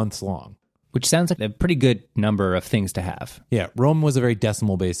 10 months long. Which sounds like a pretty good number of things to have. Yeah, Rome was a very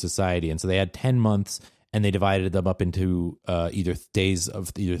decimal-based society, and so they had 10 months, and they divided them up into either days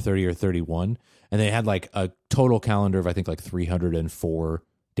of either 30 or 31. And they had like a total calendar of, I think, like 304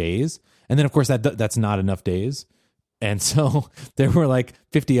 days. And then, of course, that's not enough days. And so there were like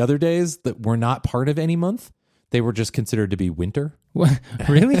 50 other days that were not part of any month. They were just considered to be winter. What?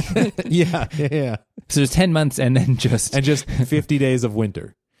 Really? Yeah. So there's 10 months and then just 50 days of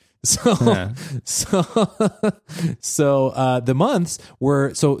winter. So the months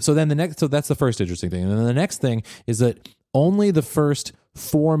were so then the next, so that's the first interesting thing. And then the next thing is that only the first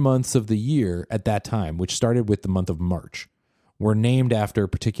 4 months of the year at that time, which started with the month of March, were named after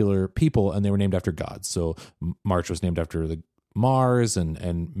particular people, and they were named after gods. So March was named after the Mars,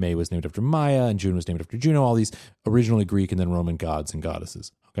 and May was named after Maya, and June was named after Juno, all these originally Greek and then Roman gods and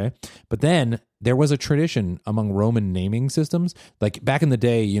goddesses. Okay. But then there was a tradition among Roman naming systems. Like back in the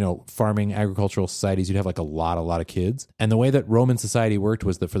day, farming agricultural societies, you'd have like a lot of kids. And the way that Roman society worked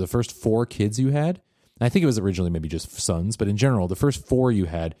was that for the first 4 kids you had, and I think it was originally maybe just sons, but in general, the first 4 you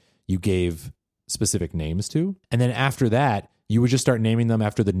had, you gave specific names to. And then after that, you would just start naming them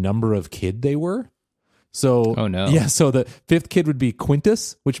after the number of kid they were. So, oh no. Yeah, so the 5th kid would be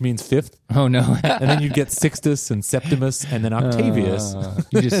Quintus, which means 5th. Oh no. And then you'd get Sixtus and Septimus and then Octavius.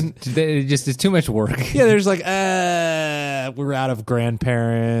 It's too much work. Yeah, there's like, we're out of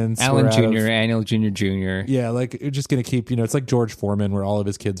grandparents. Alan Jr., Annual Jr. Yeah, like you're just going to keep, it's like George Foreman where all of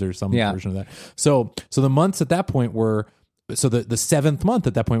his kids are some version of that. So the months at that point were, so the 7th month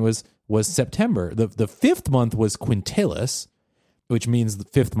at that point was September. The 5th month was Quintilis, which means the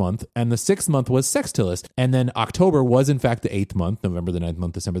 5th month, and the 6th month was Sextilis. And then October was, in fact, the 8th month, November the 9th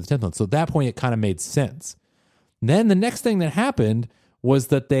month, December the 10th month. So at that point, it kind of made sense. Then the next thing that happened was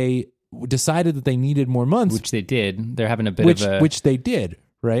that they decided that they needed more months. Which they did. They're having a bit of a... Which they did,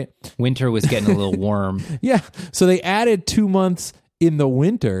 right? Winter was getting a little warm. Yeah. So they added 2 months in the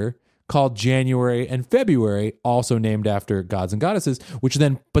winter called January and February, also named after gods and goddesses,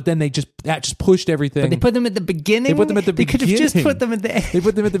 but then that just pushed everything. But they put them at the beginning? They put them at the beginning. They could have just put them at the end. They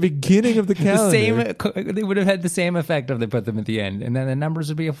put them at the beginning of the calendar. They would have had the same effect if they put them at the end, and then the numbers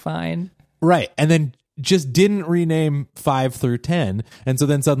would be fine. Right. And then just didn't rename 5 through 10. And so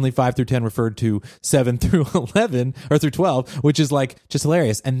then suddenly 5 through 10 referred to 7 through 11 or through 12, which is like just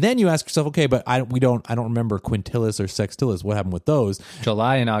hilarious. And then you ask yourself, okay, but I don't remember Quintilis or Sextilis. What happened with those?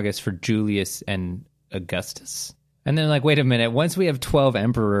 July and August for Julius and Augustus. And then like, wait a minute, once we have 12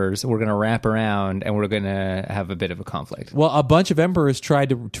 emperors, we're going to wrap around and we're going to have a bit of a conflict. Well, a bunch of emperors tried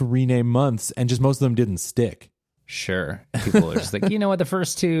to rename months and just most of them didn't stick. Sure. People are just like, you know what, the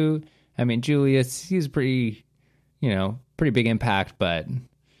first 2... I mean, Julius, he's pretty big impact, but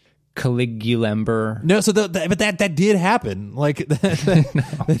Caligulember. No, so but that did happen. Like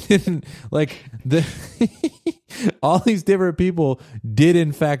that didn't like all these different people did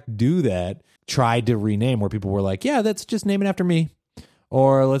in fact do that. Tried to rename where people were like, yeah, let's just name it after me,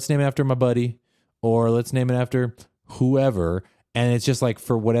 or let's name it after my buddy, or let's name it after whoever. And it's just like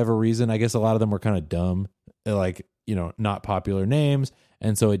for whatever reason, I guess a lot of them were kind of dumb, like not popular names.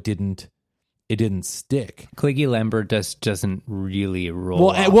 And so it didn't stick. Caligula doesn't really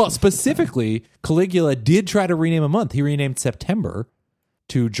roll. Well, specifically, Caligula did try to rename a month. He renamed September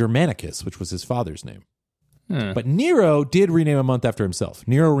to Germanicus, which was his father's name. But Nero did rename a month after himself.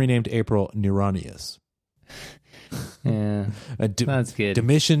 Nero renamed April Neronius. Yeah, that's good.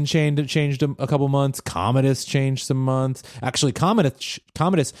 Domitian changed a couple months. Commodus changed some months. Actually, Commodus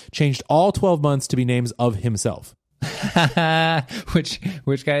changed all 12 months to be names of himself. Which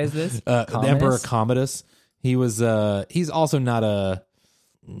guy is this? The Emperor Commodus. He was he's also not a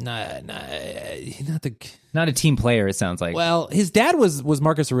team player, it sounds like. Well, his dad was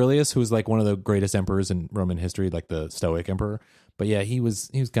Marcus Aurelius, who was like one of the greatest emperors in Roman history, like the Stoic emperor. But yeah, he was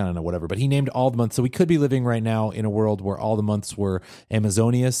kind of whatever. But he named all the months. So we could be living right now in a world where all the months were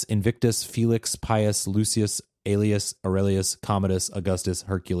Amazonius, Invictus, Felix, Pius, Lucius, Aelius, Aurelius, Commodus, Augustus,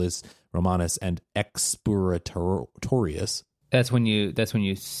 Hercules, Romanus, and Expurgatorius. That's when you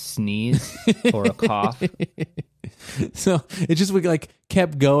sneeze or a cough. So it just like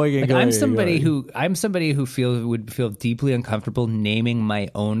kept going and going. I'm somebody who would feel deeply uncomfortable naming my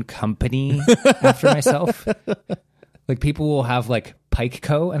own company after myself. Like people will have like Pike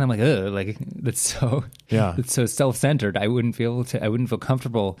Co. and I'm like, ugh, like that's so self-centered. I wouldn't feel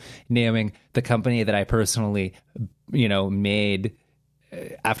comfortable naming the company that I personally, made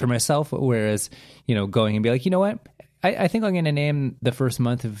after myself. Whereas, going and be like, you know what? I think I'm going to name the first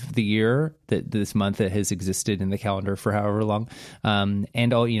month of the year, this month that has existed in the calendar for however long,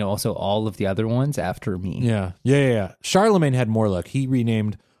 and also all of the other ones after me. Yeah. Charlemagne had more luck. He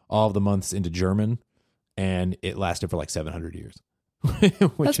renamed all of the months into German, and it lasted for like 700 years.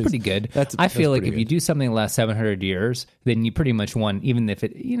 That's pretty good. That's I feel like pretty if you good. do something that lasts 700 years, then you pretty much won, even if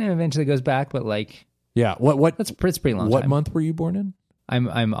it eventually goes back. But like Yeah. What that's a pretty long what time. month were you born in?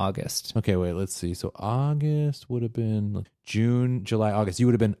 I'm August. Okay, wait, let's see. So August would have been June, July, August. You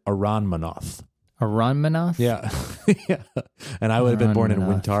would have been Aran Manoth. Aranmanoth? Yeah. Yeah. And I would have been born in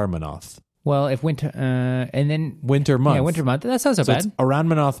Aran-Manoth. Wintar Manoth. Well, if winter and then Winter month. yeah, winter month. That sounds so So bad. Aran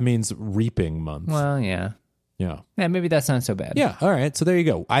Manoth means reaping month. Well, yeah. Yeah. Yeah, maybe that's not so bad. Yeah. All right. So there you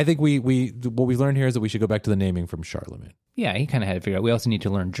go. I think we what we've learned here is that we should go back to the naming from Charlemagne. Yeah, he kind of had to figure out. We also need to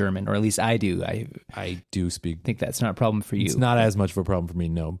learn German, or at least I do. I I do speak. think that's not a problem for you. It's not as much of a problem for me,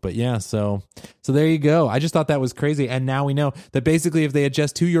 no. But yeah, so there you go. I just thought that was crazy, and now we know that basically, if they had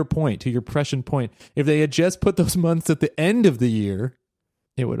just, to your prescient point, if they had just put those months at the end of the year,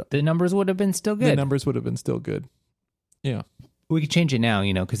 The numbers would have been still the good. numbers would have been still good. Yeah, We could change it now,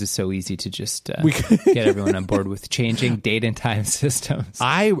 because it's so easy to just we could. get everyone on board with changing date and time systems.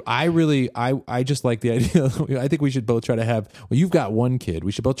 I just like the idea. I think we should both try to have. Well, you've got one kid.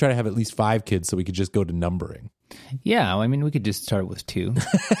 We should both try to have at least 5 kids, so we could just go to numbering. Yeah, I mean, we could just start with 2.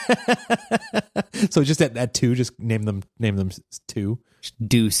 So just at 2, just name them 2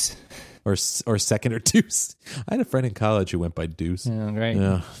 Deuce. or second or deuce. I had a friend in college who went by Deuce. Oh, great.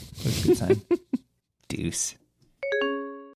 Yeah. That's a good sign. Deuce.